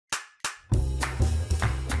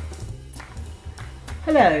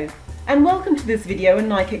Hello, and welcome to this video on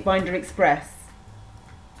Nikec Binder Express.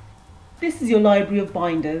 This is your library of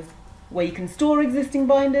binders, where you can store existing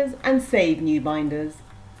binders and save new binders.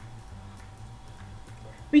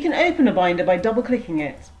 We can open a binder by double-clicking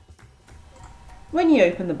it. When you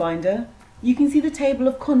open the binder, you can see the table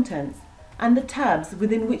of contents and the tabs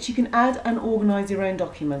within which you can add and organise your own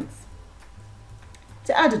documents.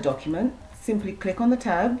 To add a document, simply click on the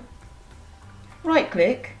tab,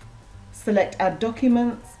 right-click, select Add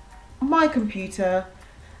Documents, My Computer,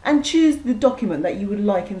 and choose the document that you would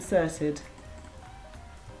like inserted.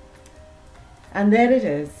 And there it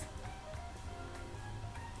is.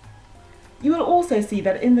 You will also see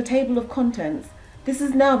that in the table of contents, this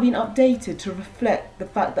has now been updated to reflect the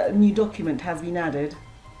fact that a new document has been added.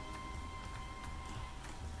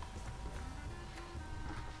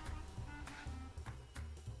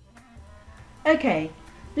 Okay,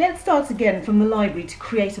 let's start again from the library to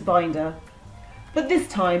create a binder, but this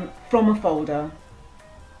time from a folder.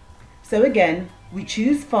 So again, we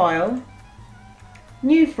choose File,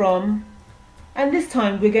 New From, and this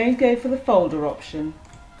time we're going to go for the folder option.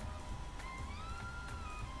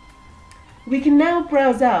 We can now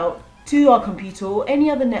browse out to our computer or any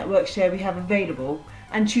other network share we have available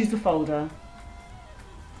and choose the folder.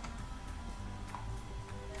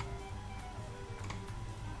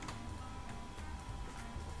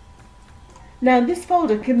 Now this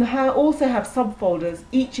folder can also have subfolders,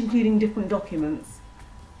 each including different documents.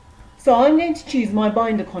 So I'm going to choose my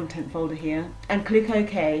binder content folder here and click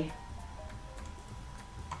OK.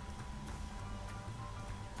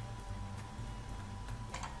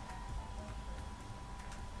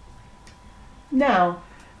 Now,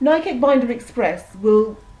 Nikec Binder Express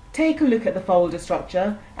will take a look at the folder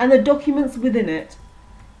structure and the documents within it.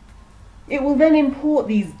 It will then import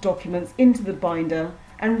these documents into the binder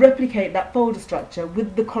and replicate that folder structure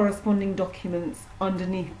with the corresponding documents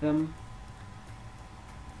underneath them.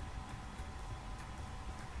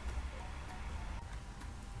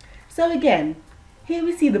 So again, here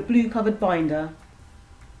we see the blue covered binder.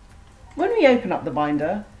 When we open up the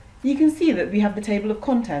binder, you can see that we have the table of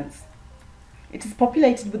contents. It is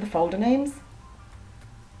populated with the folder names,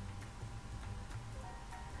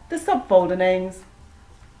 the subfolder names,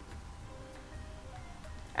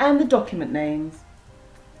 and the document names.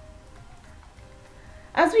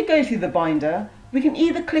 As we go through the binder, we can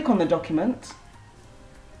either click on the document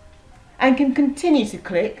and can continue to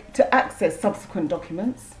click to access subsequent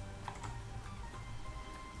documents.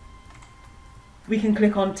 We can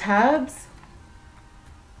click on tabs,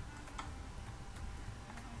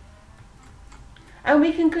 and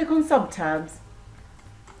we can click on sub-tabs.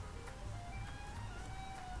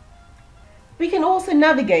 We can also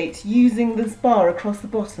navigate using this bar across the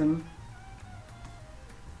bottom.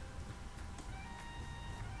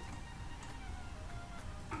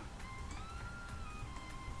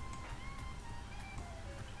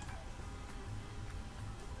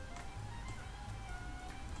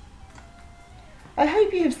 I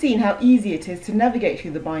hope you have seen how easy it is to navigate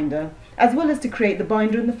through the binder, as well as to create the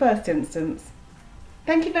binder in the first instance.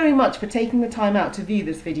 Thank you very much for taking the time out to view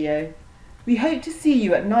this video. We hope to see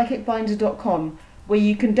you at nikecbinder.com, where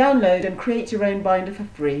you can download and create your own binder for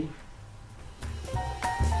free.